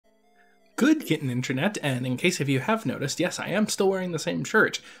Good getting internet, and in case if you have noticed, yes, I am still wearing the same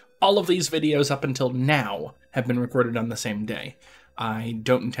shirt. All of these videos up until now have been recorded on the same day. I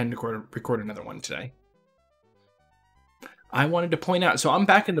don't intend to record another one today. I wanted to point out, so I'm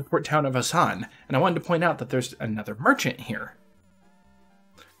back in the port town of Hassan, and I wanted to point out that there's another merchant here.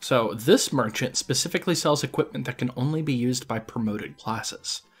 So this merchant specifically sells equipment that can only be used by promoted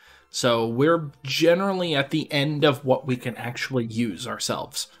classes. So we're generally at the end of what we can actually use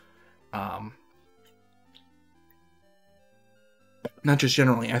ourselves. Not just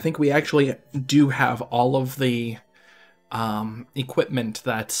generally, I think we actually do have all of the equipment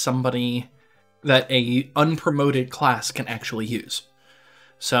that a unpromoted class can actually use.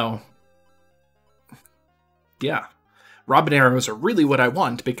 So, yeah. Robin arrows are really what I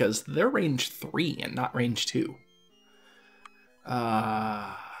want because they're range 3 and not range 2.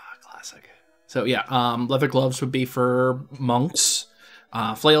 Classic. So yeah, leather gloves would be for monks.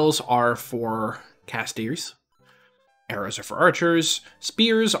 Flails are for casters. Arrows are for archers.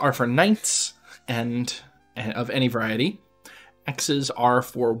 Spears are for knights and of any variety. Axes are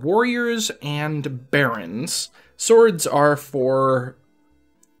for warriors and barons. Swords are for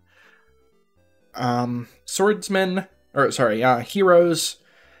swordsmen, heroes,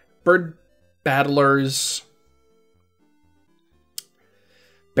 bird battlers,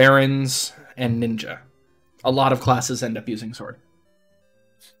 barons, and ninja. A lot of classes end up using sword.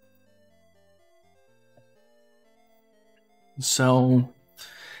 So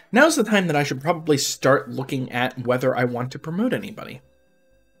now's the time that I should probably start looking at whether I want to promote anybody.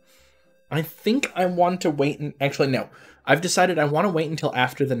 I think I want to wait and... Actually, no. I've decided I want to wait until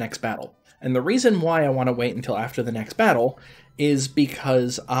after the next battle. And the reason why I want to wait until after the next battle is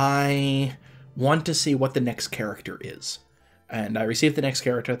because I want to see what the next character is. And I received the next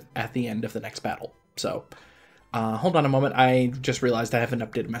character at the end of the next battle. So, hold on a moment. I just realized I haven't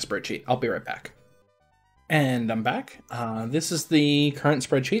updated my spreadsheet. I'll be right back. And I'm back. This is the current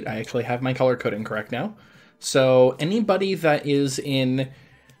spreadsheet. I actually have my color coding correct now. So anybody that is in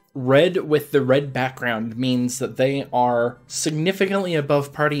red with the red background means that they are significantly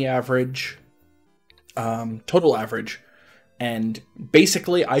above party average, total average, and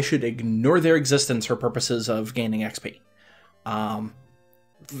basically I should ignore their existence for purposes of gaining XP.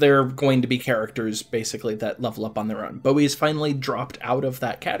 They're going to be characters, basically, that level up on their own. Bowie's finally dropped out of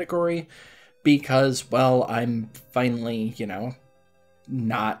that category, because, well, I'm finally, you know,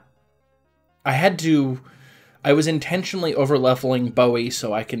 not... I was intentionally over-leveling Bowie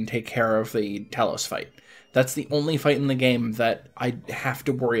so I can take care of the Talos fight. That's the only fight in the game that I have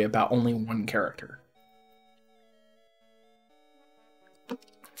to worry about only one character.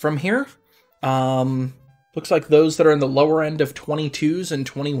 From here, looks like those that are in the lower end of 22s and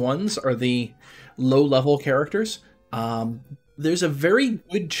 21s are the low-level characters. There's a very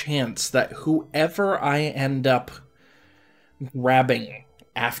good chance that whoever I end up grabbing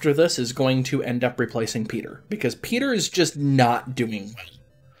after this is going to end up replacing Peter, because Peter is just not doing well.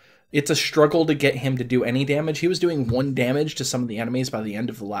 It's a struggle to get him to do any damage. He was doing 1 damage to some of the enemies by the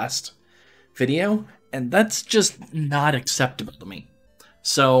end of the last video, and that's just not acceptable to me.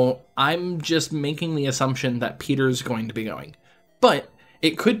 So I'm just making the assumption that Peter's going to be going. But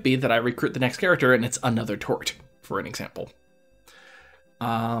it could be that I recruit the next character and it's another Tort, for an example.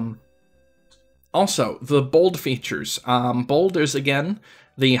 Also, the bold features. Bold is, again,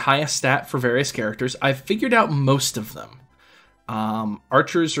 the highest stat for various characters. I've figured out most of them.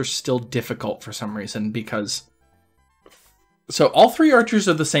 Archers are still difficult for some reason because... So all 3 archers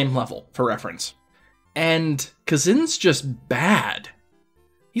are the same level, for reference. And Kazin's just bad.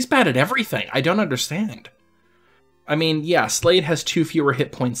 He's bad at everything. I don't understand. I mean, yeah, Slade has 2 fewer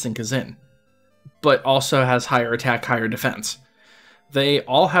hit points than Kazin, but also has higher attack, higher defense. They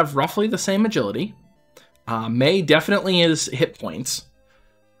all have roughly the same agility. May definitely is hit points,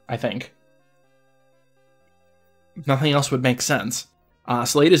 I think. Nothing else would make sense.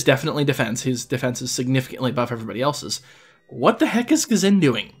 Slade is definitely defense. His defense is significantly above everybody else's. What the heck is Kazin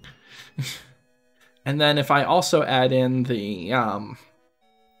doing? And then if I also add in the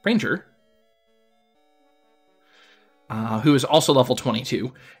Ranger, who is also level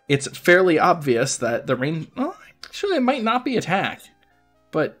 22, it's fairly obvious that the range... Well, actually, it might not be attack,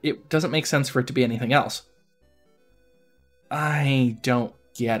 but it doesn't make sense for it to be anything else. I don't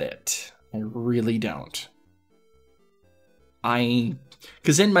get it. I really don't.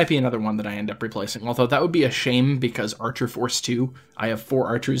 Kazin might be another one that I end up replacing, although that would be a shame because Archer Force 2, I have 4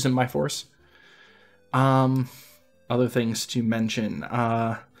 archers in my force. Other things to mention.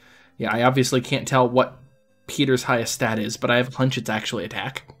 Yeah, I obviously can't tell what Peter's highest stat is, but I have a hunch it's actually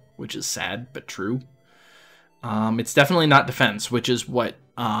attack, which is sad, but true. It's definitely not defense, which is what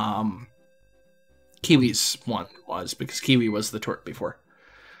Kiwi's one was, because Kiwi was the TORT before.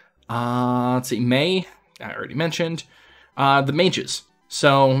 Let's see, May, I already mentioned. The mages.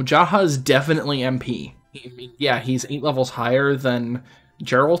 So Jaha is definitely MP. Yeah, he's 8 levels higher than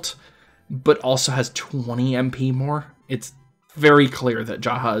Gerhalt, but also has 20 MP more. It's very clear that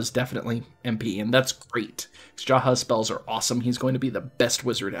Jaha is definitely MP, and that's great. Jaha's spells are awesome. He's going to be the best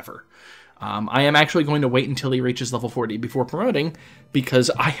wizard ever. I am actually going to wait until he reaches level 40 before promoting, because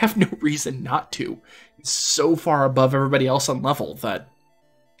I have no reason not to. He's so far above everybody else on level that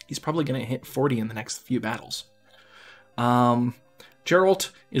he's probably going to hit 40 in the next few battles.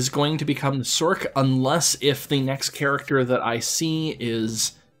 Gerhalt is going to become the Sork unless if the next character that I see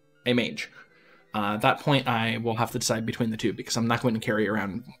is a mage. At that point, I will have to decide between the two, because I'm not going to carry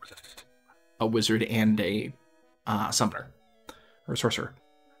around a wizard and a summoner or a sorcerer.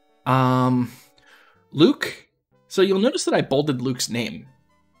 Luke. So you'll notice that I bolded Luke's name.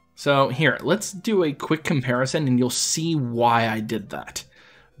 So here, let's do a quick comparison, and you'll see why I did that.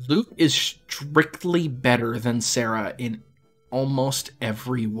 Luke is strictly better than Sarah in almost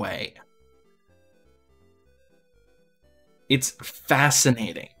every way. It's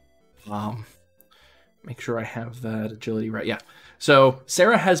fascinating. Make sure I have that agility right. Yeah. So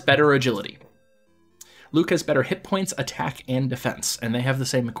Sarah has better agility. Luke has better hit points, attack, and defense, and they have the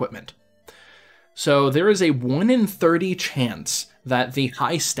same equipment. So there is a 1 in 30 chance that the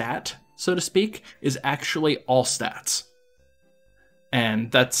high stat, so to speak, is actually all stats.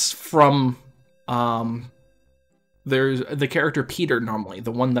 And that's from there's the character Peter, normally,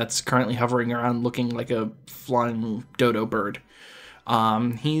 the one that's currently hovering around looking like a flying dodo bird.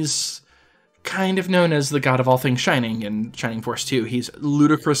 He's kind of known as the god of all things shining in Shining Force 2. He's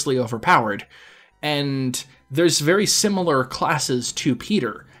ludicrously overpowered. And there's very similar classes to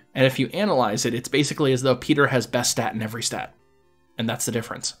Peter. And if you analyze it, it's basically as though Peter has best stat in every stat. And that's the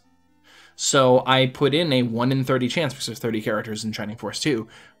difference. So I put in a 1 in 30 chance, because there's 30 characters in Shining Force 2,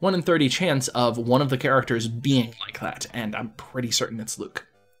 1 in 30 chance of one of the characters being like that. And I'm pretty certain it's Luke.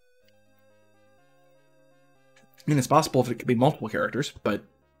 I mean, it's possible if it could be multiple characters, but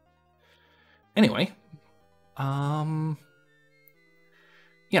anyway.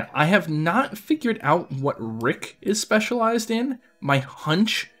 Yeah, I have not figured out what Rick is specialized in. My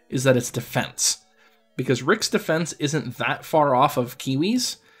hunch is that it's defense, because Rick's defense isn't that far off of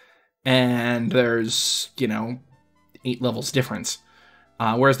Kiwi's, and there's, 8 levels difference,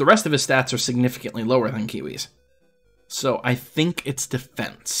 whereas the rest of his stats are significantly lower than Kiwi's. So I think it's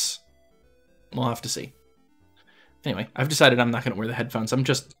defense. We'll have to see. Anyway, I've decided I'm not going to wear the headphones. I'm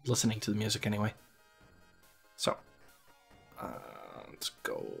just listening to the music anyway. So, let's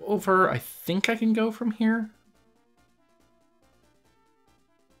go over. I think I can go from here.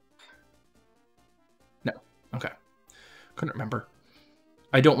 No. Okay. Couldn't remember.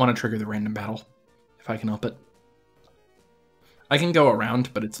 I don't want to trigger the random battle, if I can help it. I can go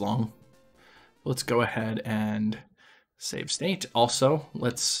around, but it's long. Let's go ahead and save state. Also,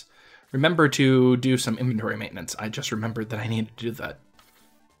 let's remember to do some inventory maintenance. I just remembered that I needed to do that.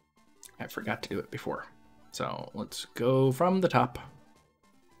 I forgot to do it before. So let's go from the top.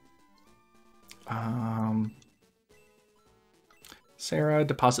 Sarah,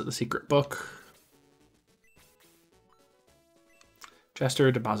 deposit the secret book.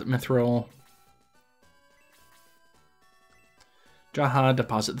 Jester, deposit mithril. Jaha,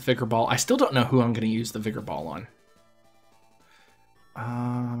 deposit the vigor ball. I still don't know who I'm going to use the vigor ball on.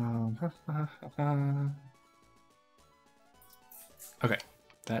 Okay,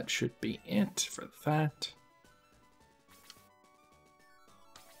 that should be it for that.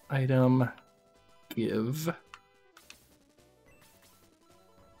 Item, give.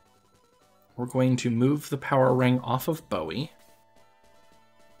 We're going to move the power ring off of Bowie.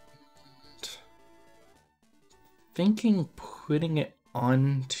 Thinking putting it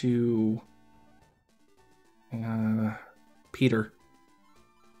onto Peter.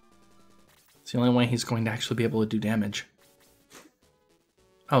 It's the only way he's going to actually be able to do damage.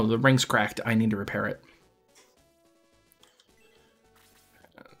 Oh, the ring's cracked. I need to repair it.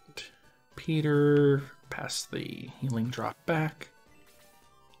 And Peter, pass the healing drop back.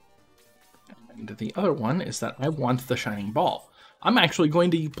 And the other one is that I want the shining ball. I'm actually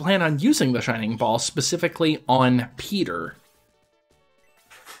going to plan on using the shining ball specifically on Peter.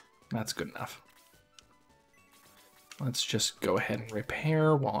 That's good enough. Let's just go ahead and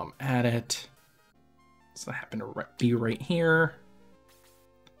repair while I'm at it. So I happen to be right here.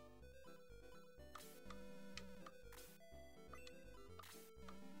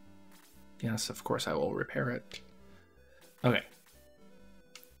 Yes, of course I will repair it. Okay.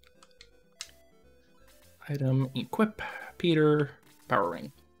 Item, equip, Peter, power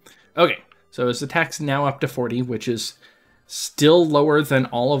ring. Okay, So his attack's now up to 40, which is still lower than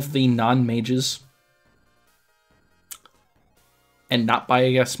all of the non-mages. And not by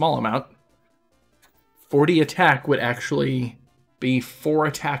a small amount. 40 attack would actually be 4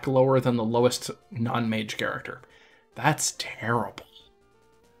 attack lower than the lowest non-mage character. That's terrible.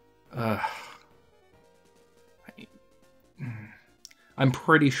 I'm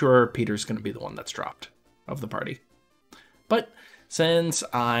pretty sure Peter's going to be the one that's dropped of the party. But since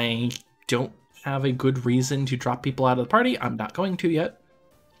I don't have a good reason to drop people out of the party, I'm not going to yet.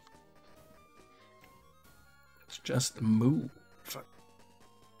 Let's just move.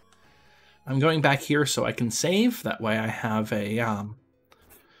 I'm going back here so I can save. That way I have a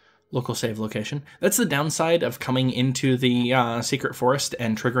local save location. That's the downside of coming into the secret forest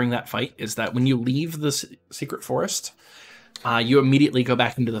and triggering that fight, is that when you leave the secret forest, you immediately go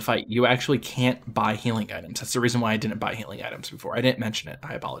back into the fight. You actually can't buy healing items. That's the reason why I didn't buy healing items before. I didn't mention it.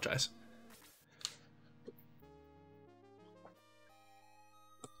 I apologize.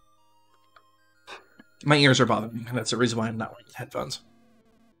 My ears are bothering me, and that's the reason why I'm not wearing headphones.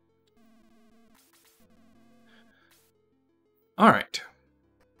 All right.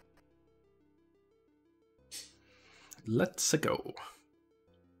 Let's go.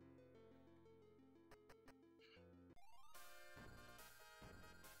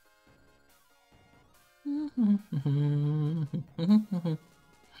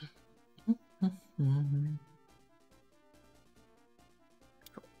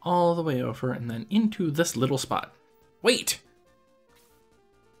 All the way over and then into this little spot. Wait!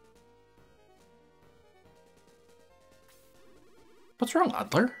 What's wrong,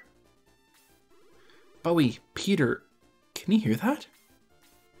 Adler? Bowie, Peter, can you hear that?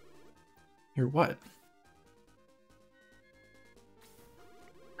 Hear what?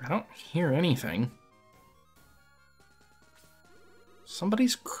 I don't hear anything.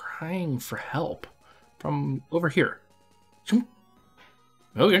 Somebody's crying for help from over here.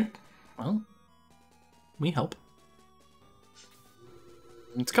 Okay, well, we help.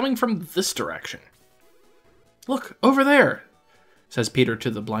 It's coming from this direction. Look, over there, says Peter to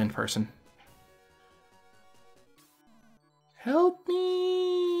the blind person. Help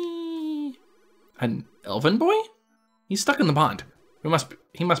me! An elven boy? He's stuck in the pond.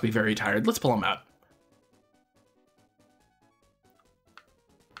 He must be very tired. Let's pull him out.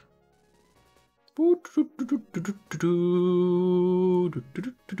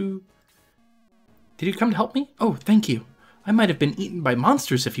 Did you come to help me? Oh, thank you. I might have been eaten by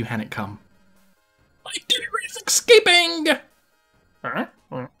monsters if you hadn't come. My dinner is escaping!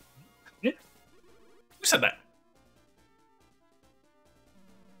 Who said that?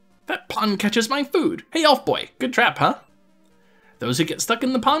 That pond catches my food. Hey, elf boy, good trap, huh? Those who get stuck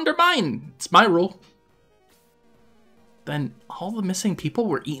in the pond are mine. It's my rule. Then all the missing people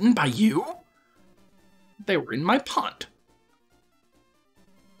were eaten by you? They were in my pond.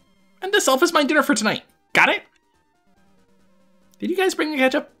 And this elf is my dinner for tonight. Got it? Did you guys bring the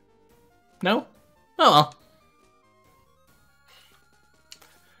ketchup? No? Oh well.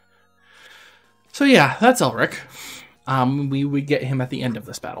 So yeah, that's Elric. We would get him at the end of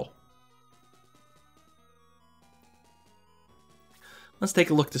this battle. Let's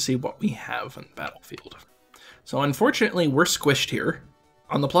take a look to see what we have on the battlefield. So unfortunately, we're squished here.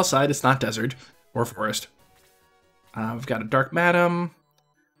 On the plus side, it's not desert or forest. We've got a Dark Madam.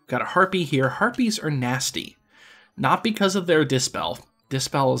 We've got a Harpy here. Harpies are nasty. Not because of their Dispel.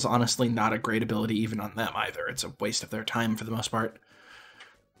 Dispel is honestly not a great ability even on them either. It's a waste of their time for the most part.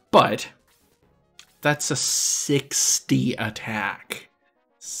 But that's a 60 attack.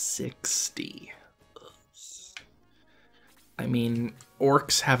 60. I mean,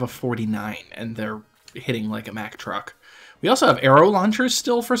 orcs have a 49, and they're hitting like a Mack truck. We also have arrow launchers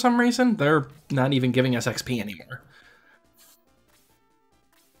still for some reason. They're not even giving us XP anymore.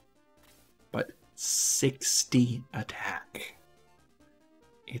 But 60 attack.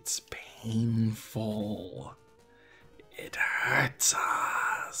 It's painful. It hurts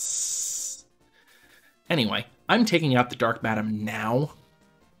us. Anyway, I'm taking out the Dark Madam now.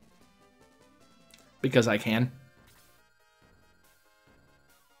 Because I can.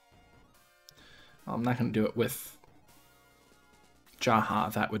 I'm not going to do it with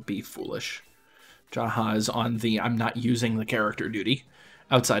Jaha. That would be foolish. Jaha is on the I'm not using the character duty,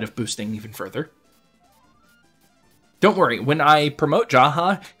 outside of boosting even further. Don't worry, when I promote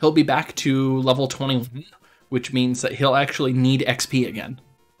Jaha, he'll be back to level 21, which means that he'll actually need XP again.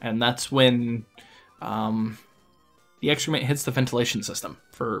 And that's when the excrement hits the ventilation system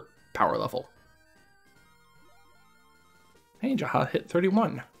for power level. Hey, Jaha hit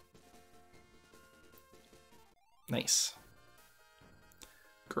 31. Nice.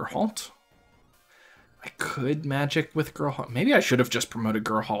 Gerhalt. I could magic with Gerhalt. Maybe I should have just promoted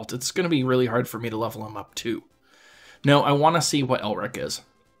Gerhalt. It's going to be really hard for me to level him up too. No, I want to see what Elric is.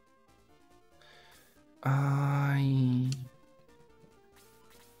 I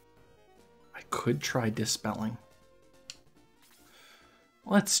could try dispelling.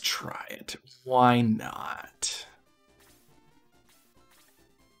 Let's try it. Why not?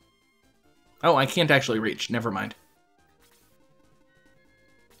 Oh, I can't actually reach. Never mind.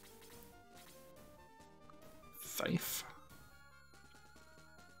 THIF.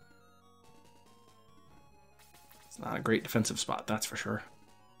 It's not a great defensive spot, that's for sure.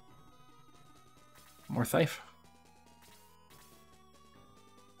 More THIF.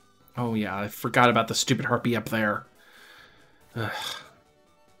 Oh yeah, I forgot about the stupid harpy up there. Ugh.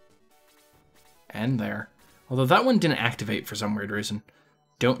 And there. Although that one didn't activate for some weird reason.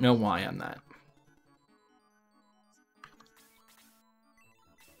 Don't know why on that.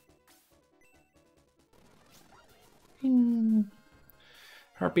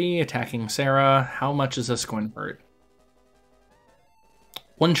 Harpy attacking Sarah. How much is this going to hurt?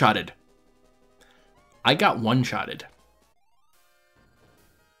 One-shotted. I got one-shotted.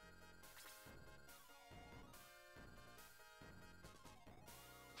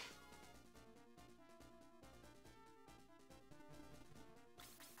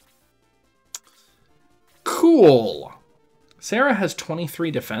 Cool. Sarah has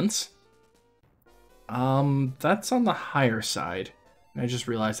 23 defense. That's on the higher side. I just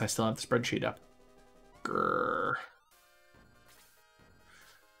realized I still have the spreadsheet up. Grr.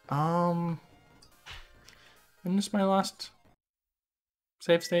 When is my last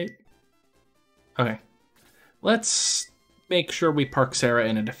save state? Okay. Let's make sure we park Sarah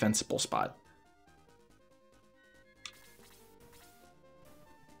in a defensible spot.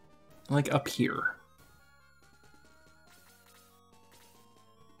 Like up here.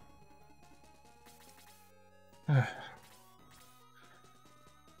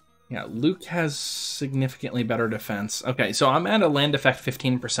 Yeah, Luke has significantly better defense. Okay, so I'm at a land effect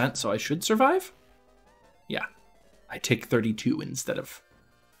 15%, so I should survive? Yeah. I take 32 instead of...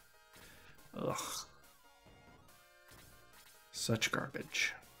 Ugh. Such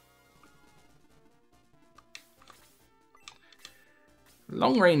garbage.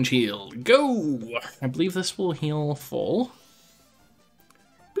 Long range heal. Go! I believe this will heal full.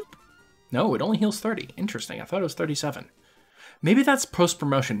 Boop. No, it only heals 30. Interesting. I thought it was 37. Maybe that's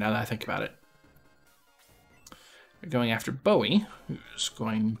post-promotion now that I think about it. We're going after Bowie, who's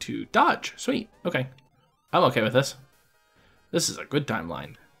going to dodge. Sweet. Okay. I'm okay with this. This is a good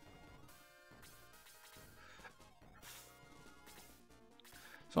timeline.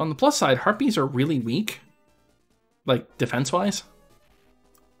 So on the plus side, Harpies are really weak. Like, defense-wise.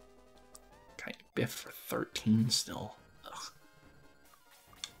 Okay, Biff for 13 still. Ugh.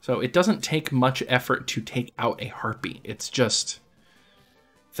 So it doesn't take much effort to take out a Harpy. It's just...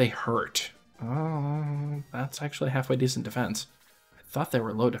 they hurt. Oh, that's actually halfway decent defense. I thought they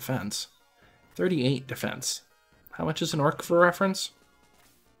were low defense. 38 defense. How much is an orc for reference?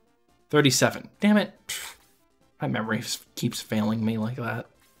 37. Damn it. My memory keeps failing me like that.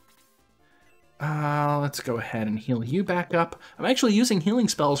 Let's go ahead and heal you back up. I'm actually using healing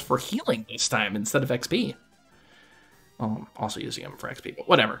spells for healing this time instead of XP. Well, I'm also using them for XP, but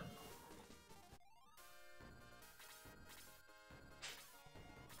whatever.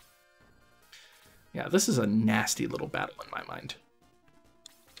 Yeah, this is a nasty little battle in my mind.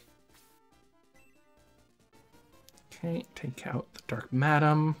 Okay, take out the Dark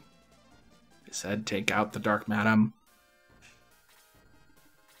Madam. I said take out the Dark Madam.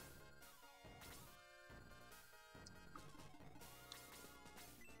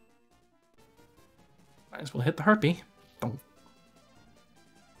 Might as well hit the Harpy. Don't.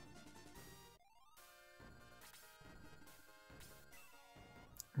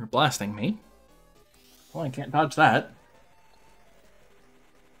 You're blasting me. Well, I can't dodge that.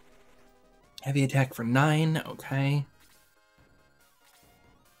 Heavy attack for 9, okay.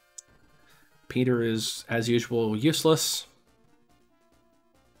 Peter is, as usual, useless.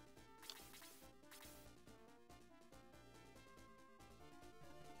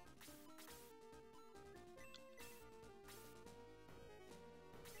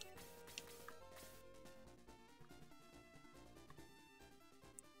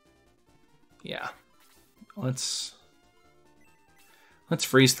 Yeah. Let's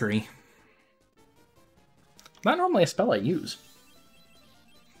freeze 3. Not normally a spell I use.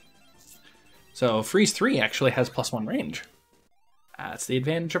 So freeze 3 actually has +1 range. That's the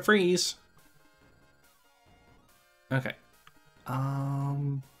advantage of freeze. Okay.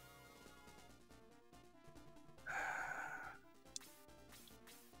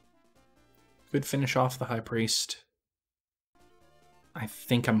 Could finish off the High Priest. I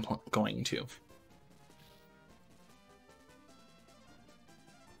think I'm going to.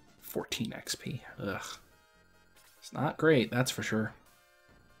 14 XP. Ugh. It's not great, that's for sure.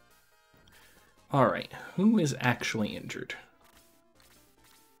 Alright, who is actually injured?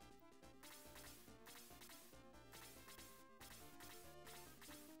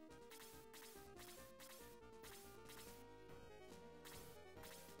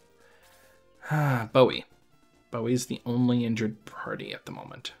 Bowie. Bowie's the only injured party at the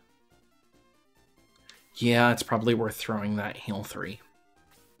moment. Yeah, it's probably worth throwing that heal 3.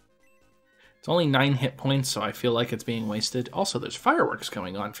 It's only 9 hit points, so I feel like it's being wasted. Also, there's fireworks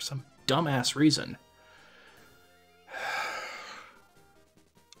going on for some dumbass reason.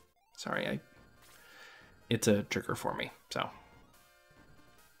 Sorry, it's a trigger for me, so.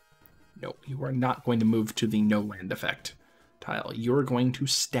 Nope, you are not going to move to the no land effect tile. You're going to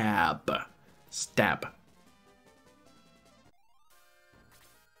stab. Stab.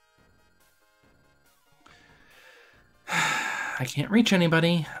 I can't reach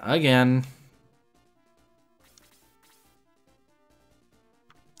anybody. Again.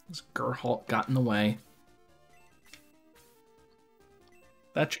 This Gerhalt got in the way.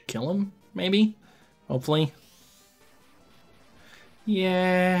 That should kill him, maybe? Hopefully.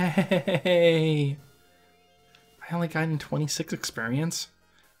 Yay! I only got in 26 experience.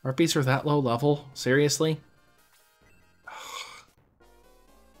 Harpies are that low level? Seriously?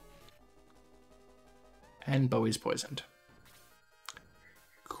 And Bowie's poisoned.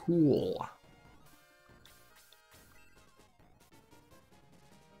 Cool.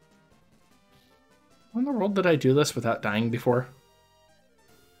 How in the world did I do this without dying before?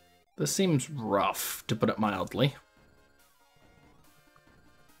 This seems rough, to put it mildly.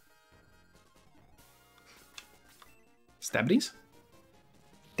 Stabbities?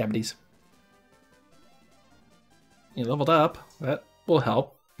 Stabbities. You leveled up. That will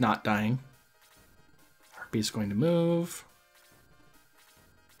help. Not dying. Harpy's going to move.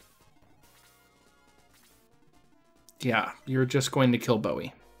 Yeah, you're just going to kill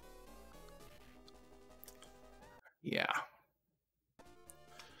Bowie. Yeah.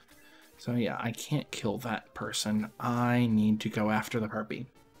 So yeah, I can't kill that person. I need to go after the harpy.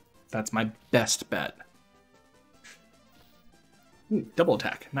 That's my best bet. Ooh, double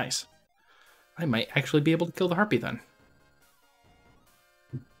attack. Nice. I might actually be able to kill the harpy then.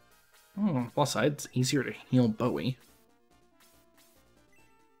 Plus side, it's easier to heal Bowie.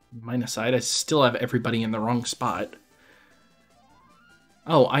 Minus side, I still have everybody in the wrong spot.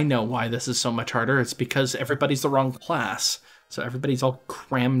 Oh, I know why this is so much harder. It's because everybody's the wrong class. So everybody's all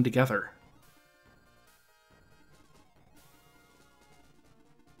crammed together.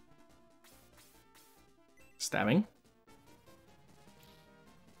 Stabbing.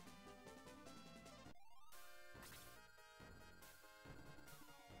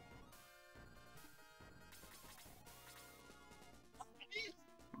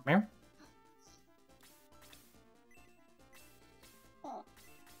 Meow. I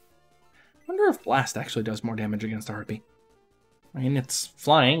wonder if Blast actually does more damage against a harpy. I mean, it's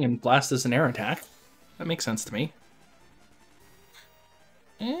flying, and Blast is an air attack. That makes sense to me.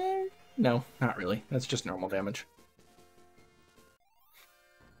 No, not really. That's just normal damage.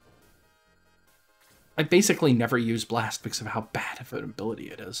 I basically never use Blast because of how bad of an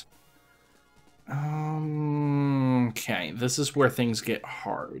ability it is. Okay, this is where things get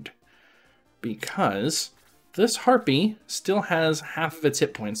hard. Because this harpy still has half of its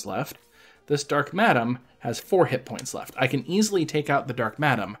hit points left. This Dark Madam has 4 hit points left. I can easily take out the Dark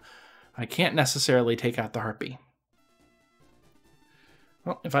Madam. I can't necessarily take out the harpy.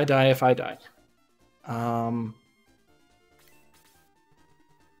 Well, if I die, I die. I'm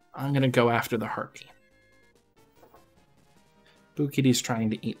going to go after the harpy. Boo Kitty's trying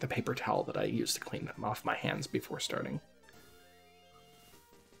to eat the paper towel that I used to clean them off my hands before starting.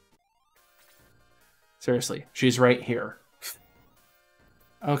 Seriously, she's right here.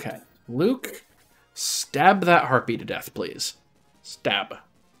 Okay, Luke, stab that harpy to death, please. Stab.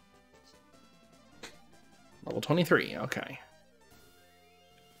 Level 23, okay.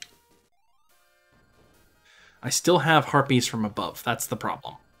 I still have harpies from above, that's the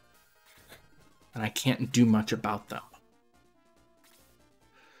problem. And I can't do much about them.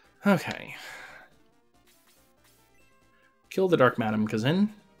 Okay. Kill the Dark Madam, Kazin.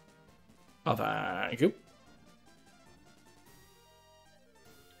 Oh, thank you.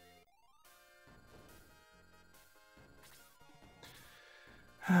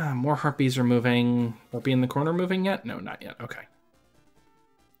 More harpies are moving. Harpy in the corner moving yet? No, not yet. Okay.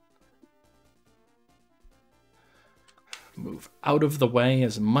 Move. move out of the way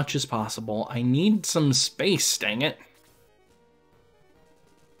as much as possible. I need some space, dang it.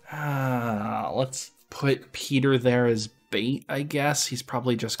 Let's put Peter there as bait, I guess. He's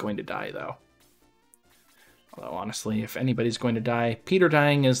probably just going to die, though. Although, honestly, if anybody's going to die, Peter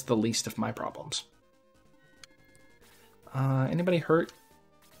dying is the least of my problems. Anybody hurt?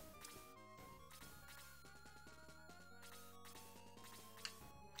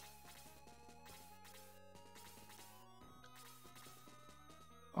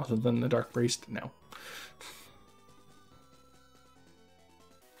 Other than the Dark Priest? No.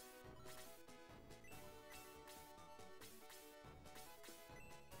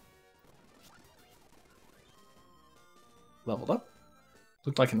 Leveled up.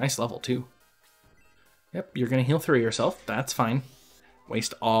 Looked like a nice level, too. Yep, you're going to heal through yourself. That's fine.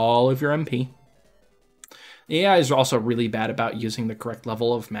 Waste all of your MP. The AI is also really bad about using the correct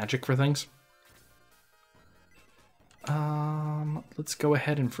level of magic for things. Let's go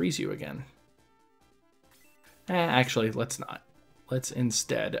ahead and freeze you again. Actually, let's not. Let's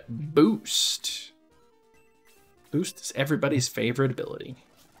instead boost. Boost is everybody's favorite ability.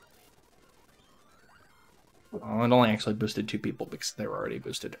 Well, it only actually boosted 2 people because they were already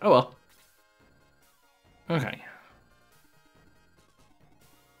boosted. Oh well. Okay.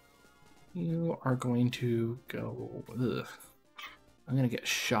 You are going to go... Ugh. I'm going to get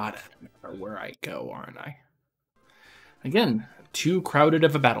shot at no matter where I go, aren't I? Again, too crowded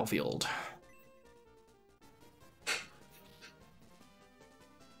of a battlefield.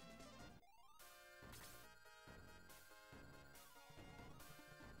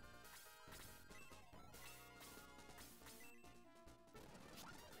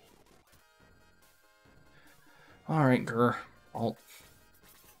 All right, Gerhalt.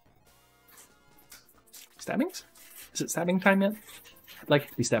 Stabbings? Is it stabbing time yet? I'd like it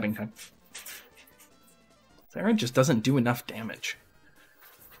to be stabbing time. Sarah just doesn't do enough damage.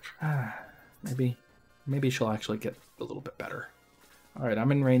 Maybe she'll actually get a little bit better. All right,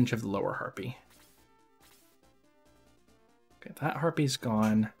 I'm in range of the lower harpy. Okay, that harpy's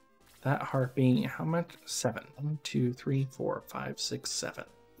gone. That harpy, how much? 7. 1, 2, 3, 4, 5, 6, 7.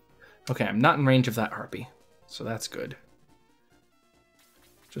 Okay, I'm not in range of that harpy, so that's good.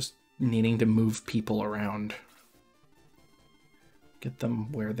 Just needing to move people around. Get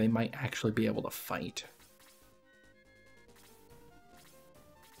them where they might actually be able to fight.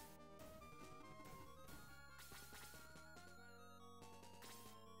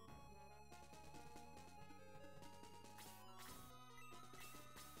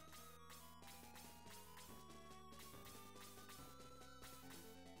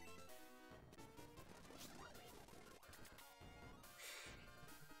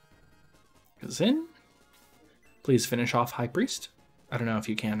 Kazin, please finish off High Priest. I don't know if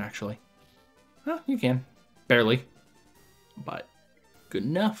you can, actually. Oh, you can. Barely. But good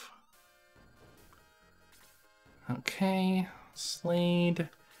enough. Okay, Slade.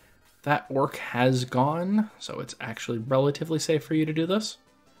 That orc has gone, so it's actually relatively safe for you to do this.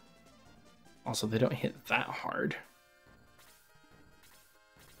 Also, they don't hit that hard.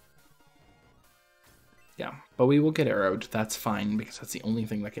 Yeah, Bowie will get arrowed. That's fine, because that's the only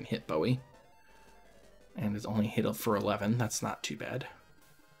thing that can hit Bowie. And it's only hit for 11. That's not too bad.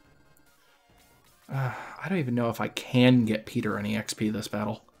 I don't even know if I can get Peter any XP this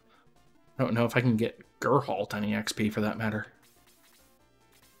battle. I don't know if I can get Gerhalt any XP for that matter.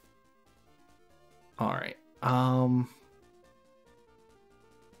 Alright.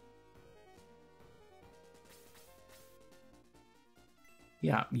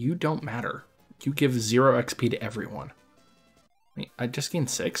 Yeah, you don't matter. You give 0 XP to everyone. Wait, I just gained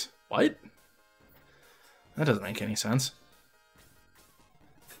 6? What? That doesn't make any sense.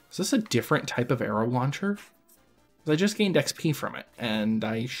 Is this a different type of arrow launcher? I just gained XP from it, and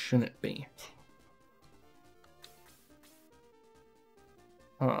I shouldn't be.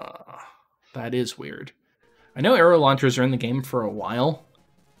 That is weird. I know arrow launchers are in the game for a while,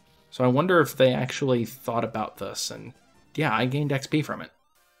 so I wonder if they actually thought about this, and yeah, I gained XP from it.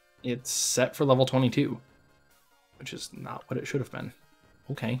 It's set for level 22, which is not what it should have been.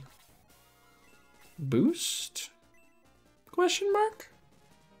 Okay. Boost? Question mark?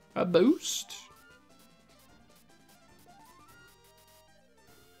 A boost?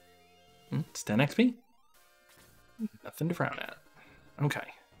 It's 10 XP. Nothing to frown at.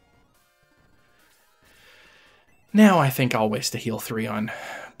 Okay. Now I think I'll waste a heal 3 on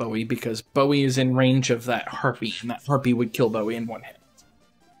Bowie, because Bowie is in range of that harpy, and that harpy would kill Bowie in 1 hit.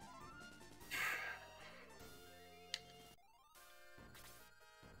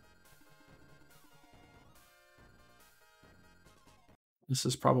 This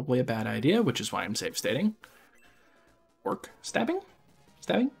is probably a bad idea, which is why I'm save stating. Orc. Stabbing?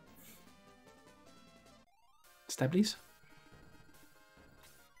 Stabbing? Stab, please.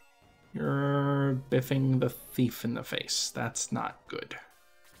 You're biffing the thief in the face. That's not good.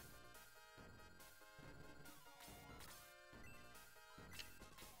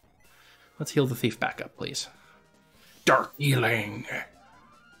 Let's heal the thief back up, please. Dark healing.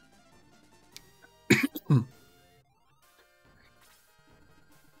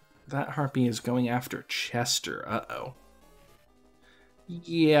 That harpy is going after Chester. Uh-oh.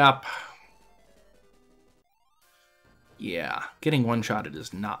 Yep. Yeah, getting one-shotted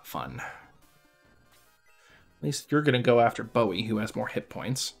is not fun. At least you're going to go after Bowie, who has more hit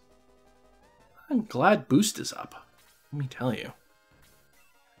points. I'm glad boost is up. Let me tell you.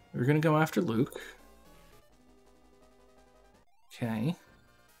 We're going to go after Luke. Okay.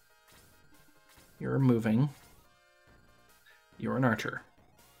 You're moving. You're an archer.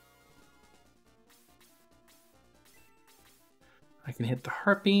 I can hit the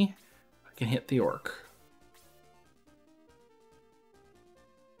harpy. I can hit the orc.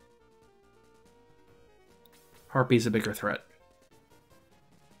 Harpy's a bigger threat.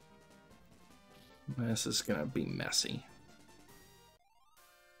 This is gonna be messy.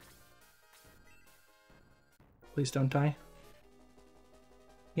 Please don't die.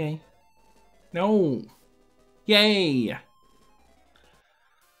 Yay. No! Yay!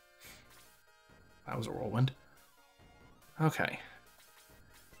 That was a whirlwind. Okay.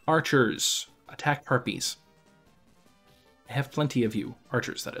 Archers. Attack harpies. I have plenty of you.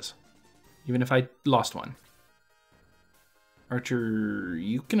 Archers, that is. Even if I lost one. Archer,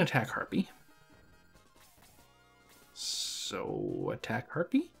 you can attack harpy. So, attack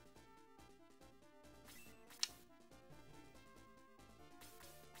harpy?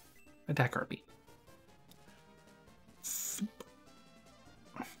 Attack harpy.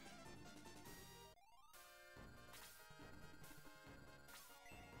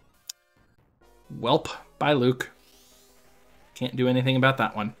 Welp. Bye, Luke. Can't do anything about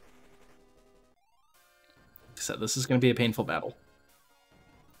that one. So this is going to be a painful battle.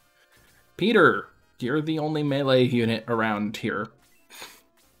 Peter, you're the only melee unit around here.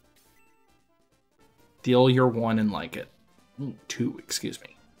 Deal your 1 and like it. 2, excuse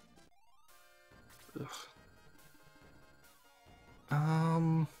me. Ugh.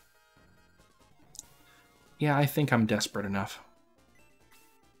 Yeah, I think I'm desperate enough.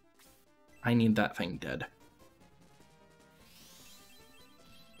 I need that thing dead.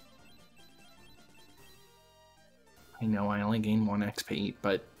 I know I only gain 1 XP,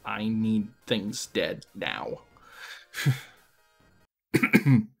 but I need things dead now.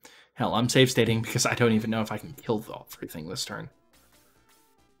 Hell, I'm save stating because I don't even know if I can kill everything this turn.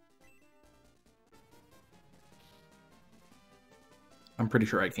 I'm pretty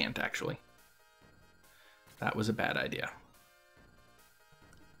sure I can't, actually. That was a bad idea.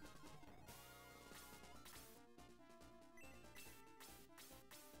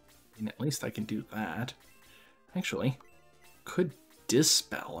 And at least I can do that. Actually, could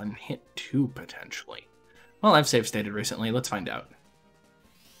dispel and hit 2 potentially. Well, I've save stated recently. Let's find out.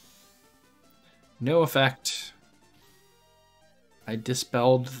 No effect. I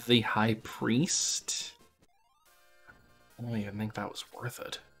dispelled the High Priest. I don't even think that was worth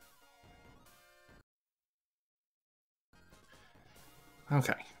it.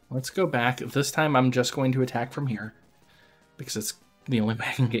 Okay, let's go back. This time I'm just going to attack from here because it's the only way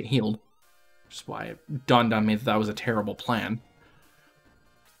I can get healed. Which is why it dawned on me that that was a terrible plan.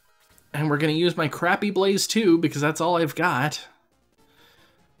 And we're going to use my crappy Blaze too, because that's all I've got.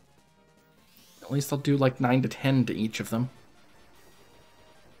 At least I'll do like 9 to 10 to each of them.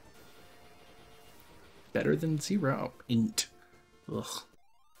 Better than 0. 8. Ugh.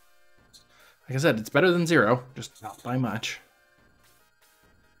 Like I said, it's better than 0, just not by much.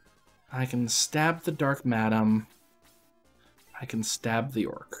 I can stab the Dark Madam. I can stab the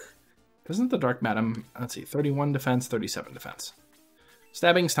Orc. Doesn't the Dark Madam, let's see, 31 defense, 37 defense.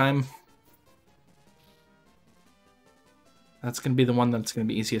 Stabbing's time. That's going to be the one that's going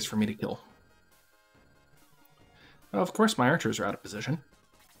to be easiest for me to kill. Well, of course my archers are out of position.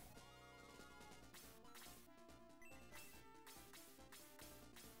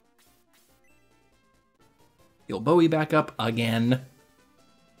 Heal Bowie back up again.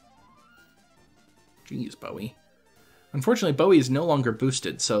 Jeez, Bowie. Unfortunately, Bowie is no longer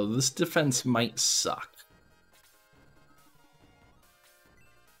boosted, so this defense might suck.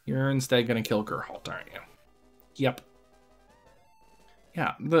 You're instead going to kill Gerhalt, aren't you? Yep.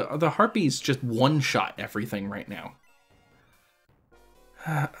 Yeah, the Harpies just one-shot everything right now.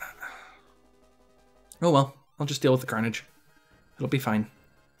 Oh well, I'll just deal with the carnage. It'll be fine.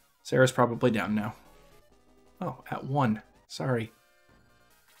 Sarah's probably down now. Oh, at 1. Sorry.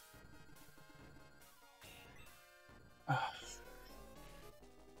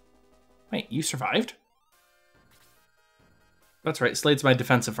 Wait, you survived? That's right, Slade's my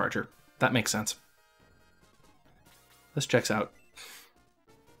defensive archer. That makes sense. This checks out.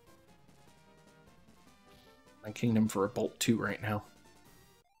 My kingdom for a bolt 2 right now.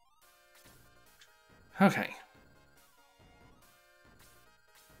 Okay.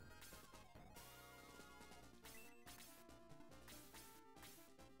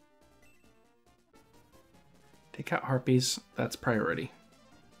 Take out harpies. That's priority.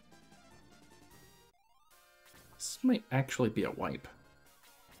 This might actually be a wipe.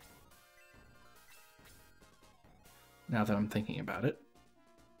 Now that I'm thinking about it.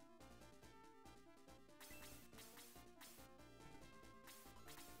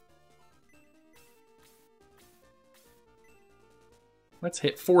 Let's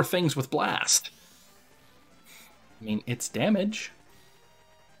hit 4 things with blast. I mean, it's damage.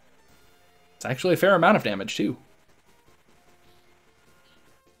 It's actually a fair amount of damage, too.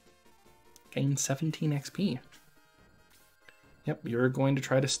 Gain 17 XP. Yep, you're going to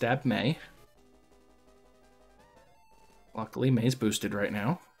try to stab May. Luckily, May's boosted right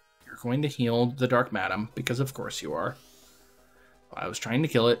now. You're going to heal the Dark Madam, because of course you are. I was trying to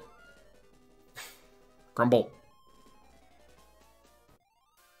kill it. Grumble.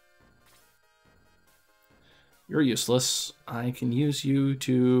 You're useless. I can use you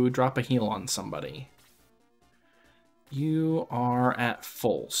to drop a heal on somebody. You are at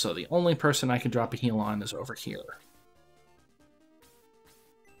full, so the only person I can drop a heal on is over here.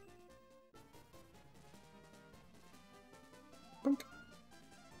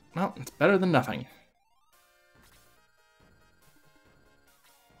 Well, it's better than nothing.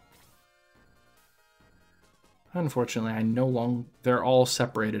 Unfortunately, I no longer... They're all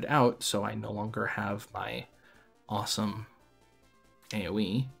separated out, so I no longer have my awesome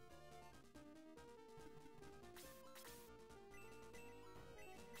AOE.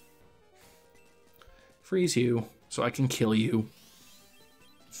 Freeze you, so I can kill you.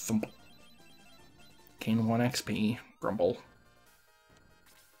 Thump. Gain 1 XP. Grumble.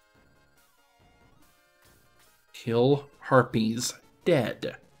 Kill harpies.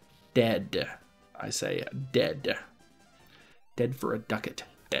 Dead. Dead. I say dead. Dead for a ducat.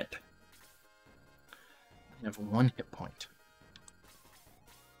 Dead. I have 1 hit point.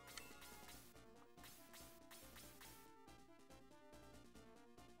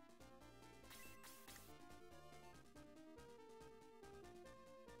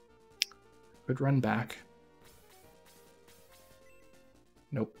 Could run back.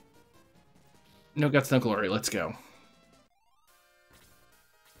 Nope. No guts, no glory. Let's go.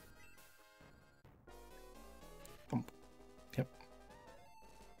 Bump. Yep.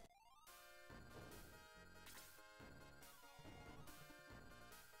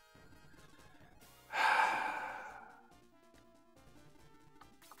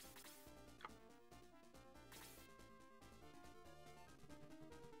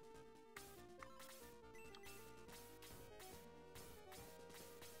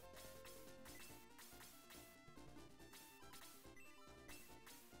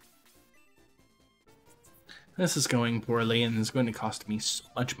 This is going poorly and is going to cost me so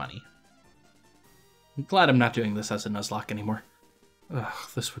much money. I'm glad I'm not doing this as a Nuzlocke anymore. Ugh,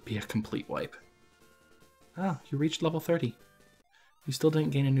 this would be a complete wipe. Ah, you reached level 30. You still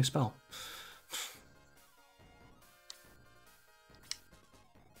didn't gain a new spell.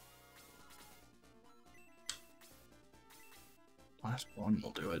 Last one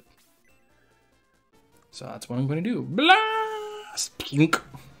will do it. So that's what I'm going to do. Blast! Plunk!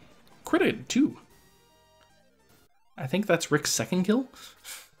 Critted, too. I think that's Rick's 2nd kill.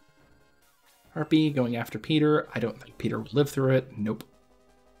 Harpy going after Peter. I don't think Peter will live through it. Nope.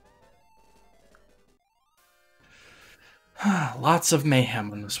 Lots of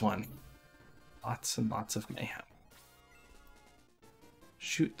mayhem on this one. Lots and lots of mayhem.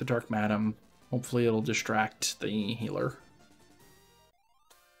 Shoot the Dark Madam. Hopefully it'll distract the healer.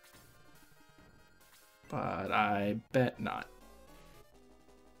 But I bet not.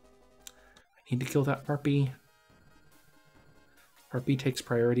 I need to kill that Harpy. Harpy takes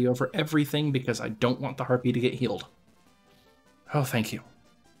priority over everything because I don't want the Harpy to get healed. Oh, thank you.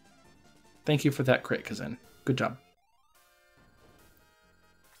 Thank you for that crit, Kazin. Good job.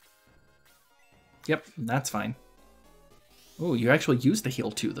 Yep, that's fine. Oh, you actually used the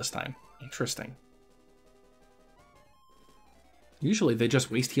heal too this time. Interesting. Usually they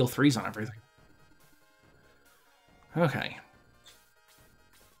just waste heal 3s on everything. Okay.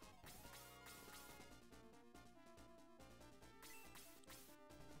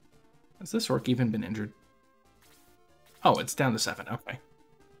 Has this orc even been injured? Oh, it's down to 7. Okay.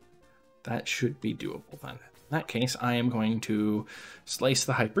 That should be doable then. In that case, I am going to slice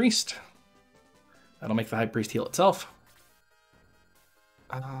the High Priest. That'll make the High Priest heal itself.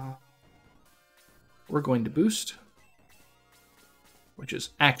 We're going to boost, which is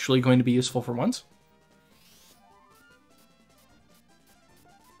actually going to be useful for once.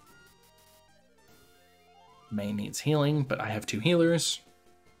 May needs healing, but I have 2 healers.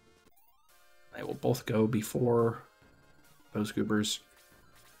 They will both go before those goobers.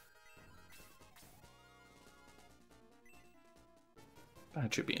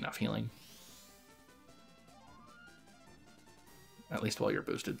 That should be enough healing. At least while you're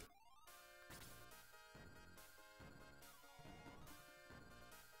boosted.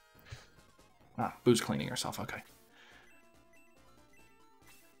 Ah, boost cleaning yourself, okay.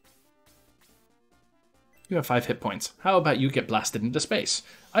 You have 5 hit points. How about you get blasted into space?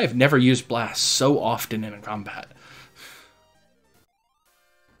 I have never used blast so often in a combat.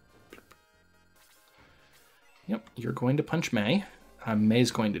 Yep, you're going to punch May.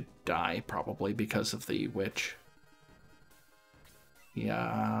 May's going to die, probably, because of the witch.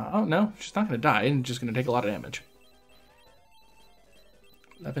 Yeah. Oh, no, she's not going to die. She's just going to take a lot of damage.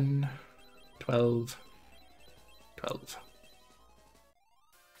 11, 12, 12.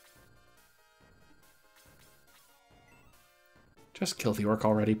 Just kill the orc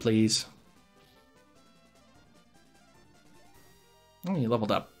already, please. Oh, you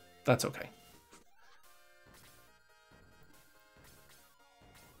leveled up. That's okay.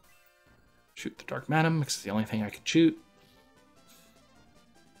 Shoot the Dark Madam, because it's the only thing I can shoot.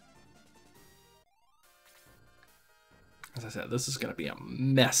 As I said, this is going to be a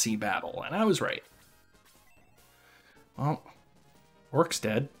messy battle, and I was right. Well, Orc's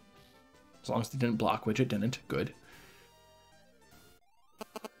dead. As long as it didn't block, which it didn't. Good.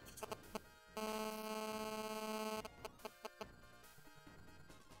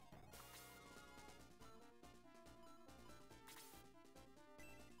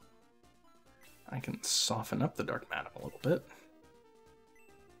 I can soften up the Dark Madam a little bit.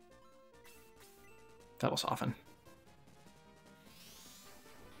 That'll soften.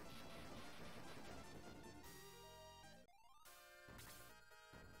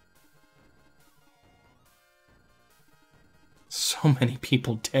 So many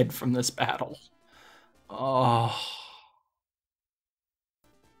people dead from this battle. Oh.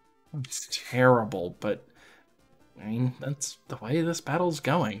 It's terrible, but I mean, that's the way this battle's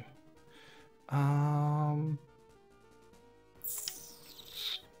going.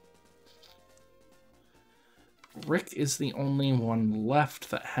 Rick is the only one left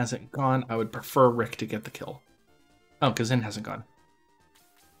that hasn't gone. I would prefer Rick to get the kill. Oh, Kazin hasn't gone.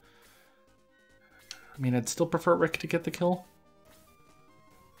 I mean, I'd still prefer Rick to get the kill.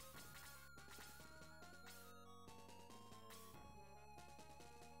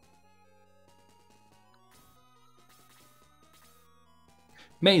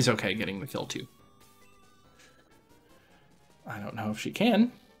 May's okay getting the kill, too. I don't know if she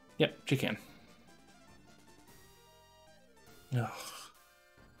can. Yep, she can. Ugh.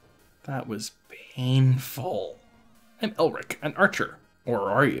 That was painful. I'm Elric, an archer. Or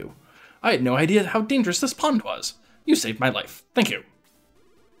are you? I had no idea how dangerous this pond was. You saved my life. Thank you.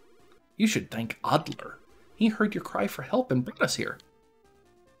 You should thank Adler. He heard your cry for help and brought us here.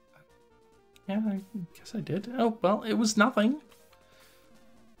 Yeah, I guess I did. Oh, well, it was nothing.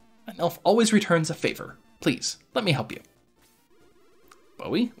 An elf always returns a favor. Please, let me help you.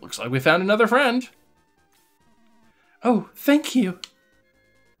 Bowie, looks like we found another friend. Oh, thank you.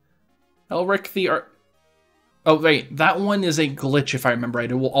 Elric the Archer. Oh, wait, that one is a glitch if I remember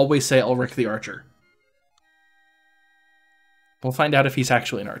right. It will always say Elric the Archer. We'll find out if he's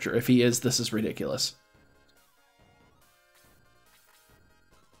actually an archer. If he is, this is ridiculous.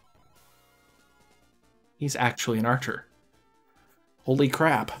 He's actually an archer. Holy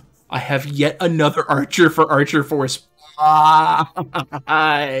crap. I have yet another archer for Archer Force.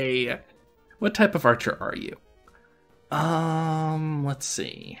 Hi. What type of archer are you? Let's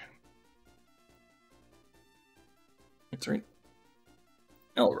see. That's right.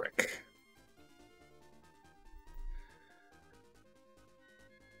 Elric.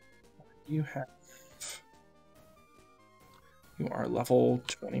 You are level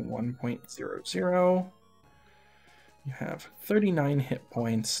 21.00. You have 39 hit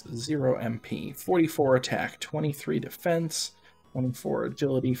points, 0 MP, 44 attack, 23 defense, 24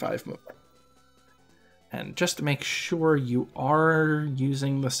 agility, 5 movement. And just to make sure you are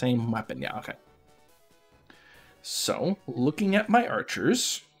using the same weapon. Yeah, okay. So, looking at my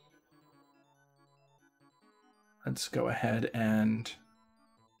archers, let's go ahead and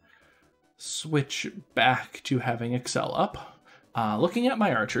switch back to having Excel up. Looking at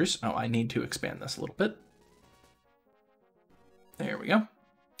my archers. Oh, I need to expand this a little bit. There we go.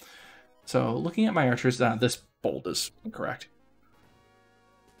 So looking at my archers, this bold is incorrect.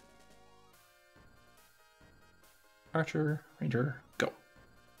 Archer, Ranger, go.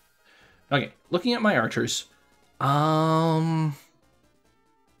 Okay, looking at my archers.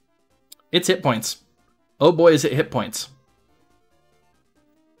 It's hit points. Oh boy, is it hit points.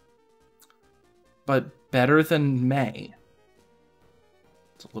 But better than May.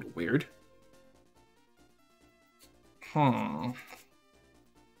 It's a little weird. Well,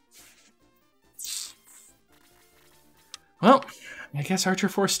 I guess Archer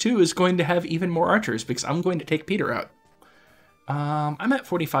Force 2 is going to have even more archers because I'm going to take Peter out. I'm at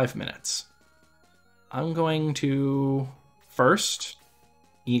 45 minutes. I'm going to first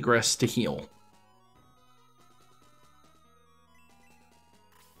egress to heal.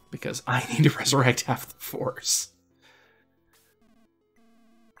 Because I need to resurrect half the force.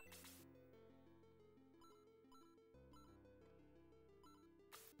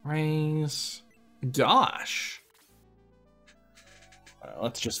 Raise. Gosh.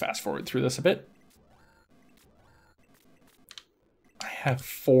 Let's just fast forward through this a bit. I have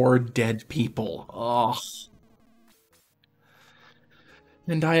 4 dead people. Ugh.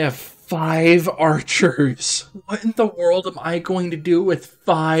 And I have 5 archers. What in the world am I going to do with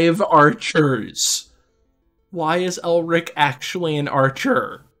 5 archers? Why is Elric actually an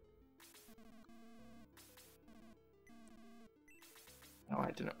archer? No,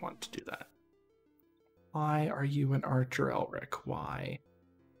 I didn't want to do that. Why are you an archer, Elric? Why?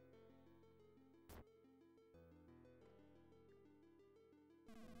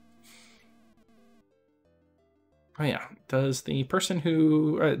 Oh yeah, does the person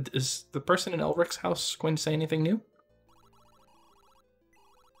who... is the person in Elric's house going to say anything new?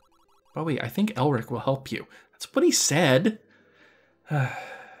 Bowie, I think Elric will help you. That's what he said.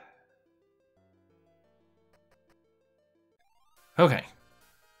 Okay.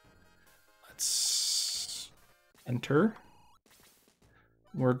 Let's enter.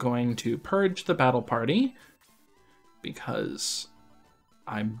 We're going to purge the battle party because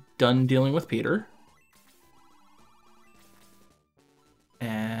I'm done dealing with Peter.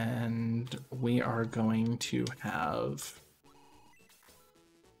 And we are going to have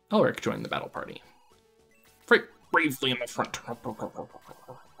Elric join the battle party. Fight bravely in the front.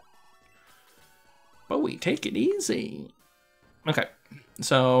 Bowie, take it easy. Okay,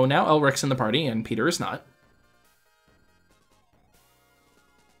 so now Elric's in the party and Peter is not.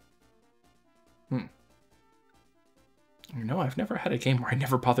 You know, I've never had a game where I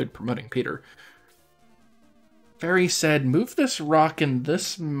never bothered promoting Peter. Fairy said, move this rock in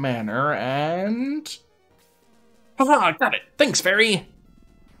this manner and... Haha, got it. Thanks, Fairy.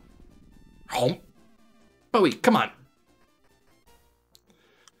 Oh. Bowie, come on.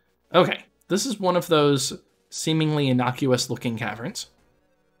 Okay, this is one of those seemingly innocuous-looking caverns.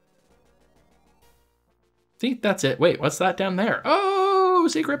 See, that's it. Wait, what's that down there? Oh,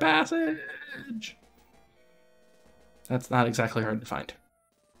 secret passage! That's not exactly hard to find.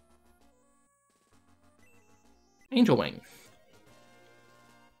 Angel Wing.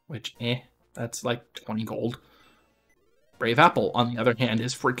 Which, that's like 20 gold. Brave Apple, on the other hand,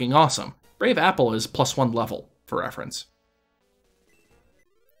 is freaking awesome. Brave Apple is +1 level, for reference.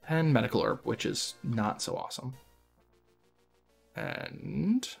 And Medical Herb, which is not so awesome.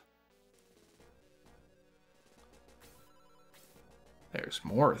 And... there's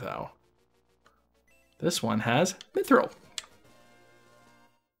more, though. This one has Mithril.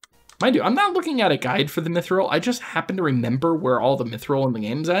 Mind you, I'm not looking at a guide for the Mithril. I just happen to remember where all the Mithril in the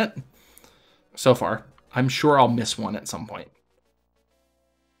game's at. So far. I'm sure I'll miss one at some point.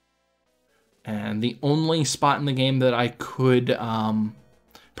 And the only spot in the game that I could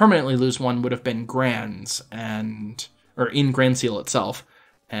permanently lose one would have been Grand's, or in Grand Seal itself.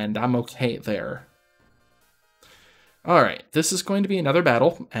 And I'm okay there. Alright, this is going to be another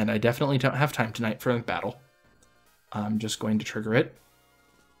battle, and I definitely don't have time tonight for a battle. I'm just going to trigger it.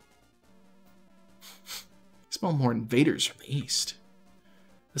 I smell more invaders from the east.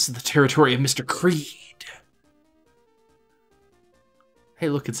 This is the territory of Mr. Creed. Hey,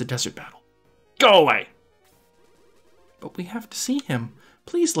 look, it's a desert battle. Go away! But we have to see him.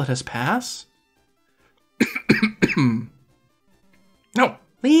 Please let us pass. No,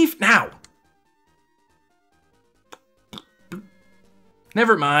 leave now!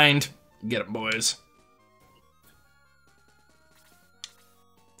 Never mind. Get 'em, boys.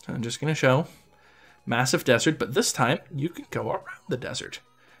 I'm just going to show massive desert, but this time you can go around the desert.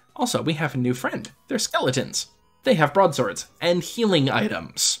 Also, we have a new friend. They're skeletons. They have broadswords and healing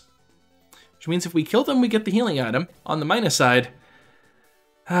items. Which means if we kill them, we get the healing item. On the minus side,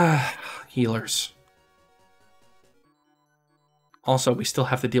 healers. Also, we still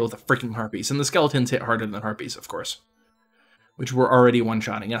have to deal with the freaking harpies, and the skeletons hit harder than harpies, of course. Which were already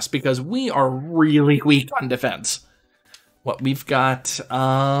one-shotting us, because we are really weak on defense. What we've got,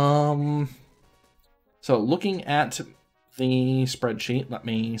 so looking at the spreadsheet, let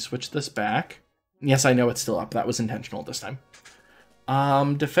me switch this back. Yes, I know it's still up. That was intentional this time.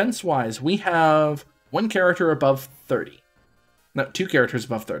 Defense-wise, we have one character above 30. No, 2 characters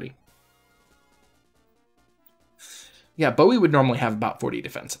above 30. Yeah, Bowie would normally have about 40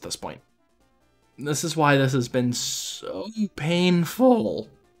 defense at this point. This is why this has been so painful.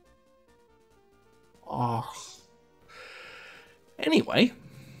 Oh. Anyway,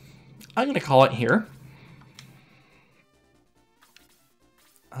 I'm going to call it here.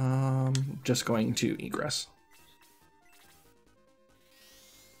 Just going to egress.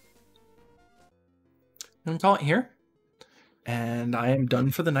 I'm going to call it here. And I am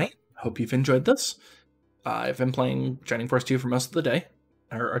done for the night. Hope you've enjoyed this. I've been playing Shining Force 2 for most of the day.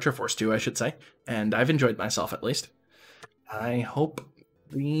 Or Archer Force 2, I should say. And I've enjoyed myself, at least. I hope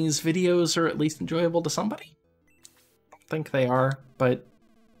these videos are at least enjoyable to somebody. I don't think they are, but...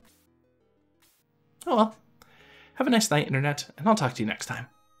 oh well. Have a nice night, Internet, and I'll talk to you next time.